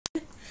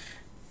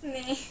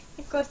Nee,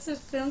 ik word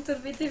gefilmd door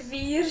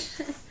WT4.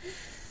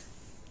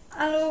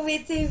 Hallo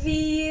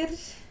WT4.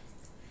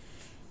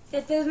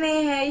 Dit is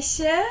mijn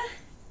huisje.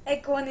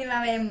 Ik woon hier met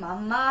mijn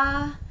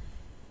mama.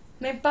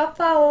 Mijn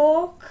papa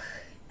ook.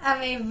 En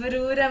mijn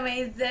broer en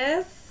mijn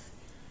zus.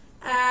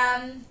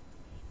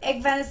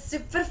 Ik ben een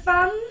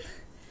superfan.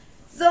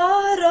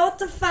 Zo'n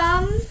grote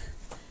fan.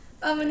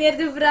 Van meneer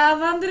de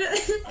Brabander.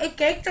 Ik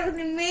kijk toch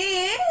niet mee,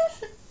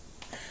 hè?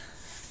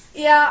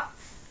 Ja.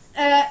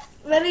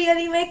 Willen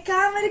jullie mijn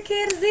kamer een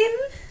keer zien?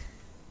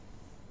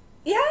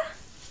 Ja?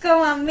 Kom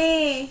maar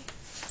mee.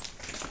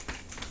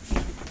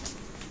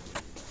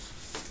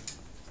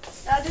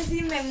 Dat is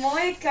hier mijn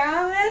mooie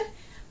kamer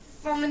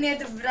van meneer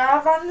de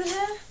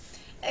Brabander.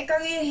 Ik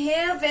kan hier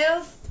heel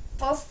veel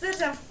posters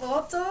en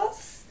foto's.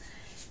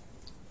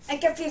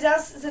 Ik heb hier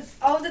zelfs zijn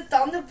oude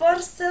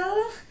tandenborstel.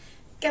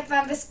 Ik heb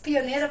hem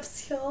bespioneerd op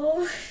school.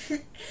 Dat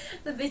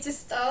een beetje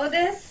stout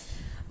is.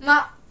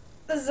 Maar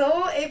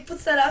zo, ik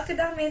poets daar elke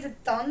dag mee de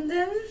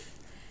tanden.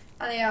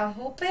 Allee, ja,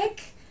 hoop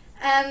ik.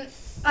 En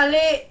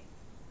allee,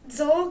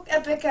 zo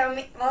heb ik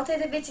hem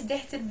altijd een beetje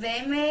dichter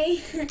bij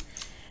mij.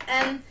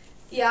 En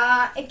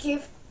ja, ik geef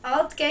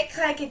altijd, kijk,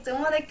 ga ik het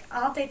doen wat ik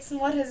altijd 's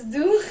morgens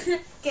doe.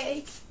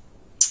 Kijk.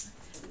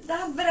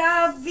 Dag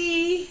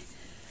Brabie.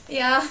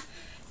 Ja,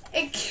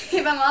 ik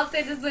geef hem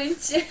altijd een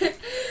zoontje.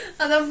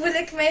 En dan voel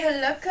ik mij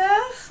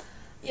gelukkig.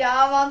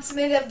 Ja, want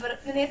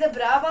meneer de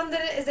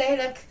Brabander is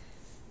eigenlijk,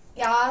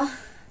 ja,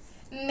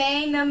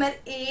 mijn nummer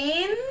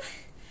 1.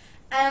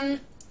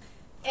 En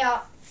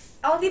ja,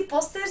 al die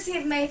posters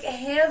geven mij een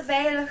heel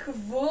veilig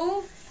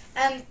gevoel.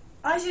 En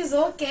als je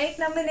zo kijkt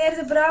naar meneer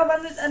de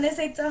Brabander, dan is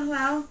hij toch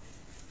wel,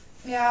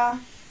 ja,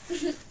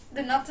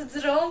 de natte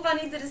droom van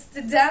iedere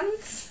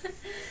student.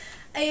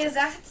 En je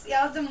zegt,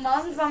 ja, de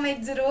man van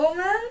mijn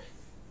dromen.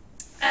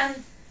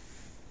 En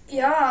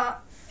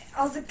ja,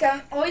 als ik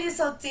hem ooit eens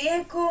zou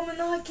tegenkomen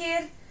nog een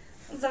keer,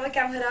 dan zou ik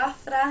hem graag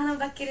vragen of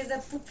dat ik eens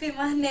een poepje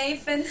mag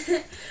nijpen.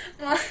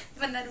 Maar ik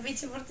ben daar een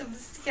beetje voor te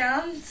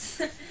beschaamd.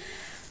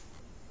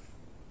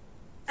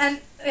 En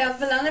ja, het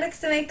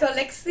belangrijkste in mijn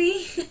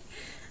collectie,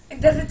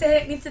 ik durf het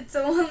eigenlijk niet te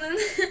tonen,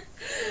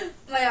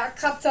 maar ja, ik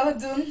ga het toch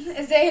doen,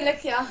 is eigenlijk,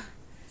 ja,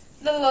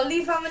 de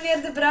lolly van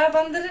meneer de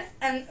Brabander.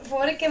 En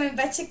voor ik in mijn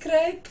bedje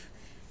kruip,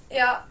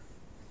 ja,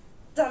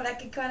 dan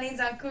lek ik wel eens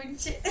aan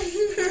Koentje.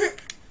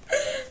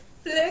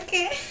 Leuk,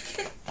 hè?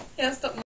 Ja, stop.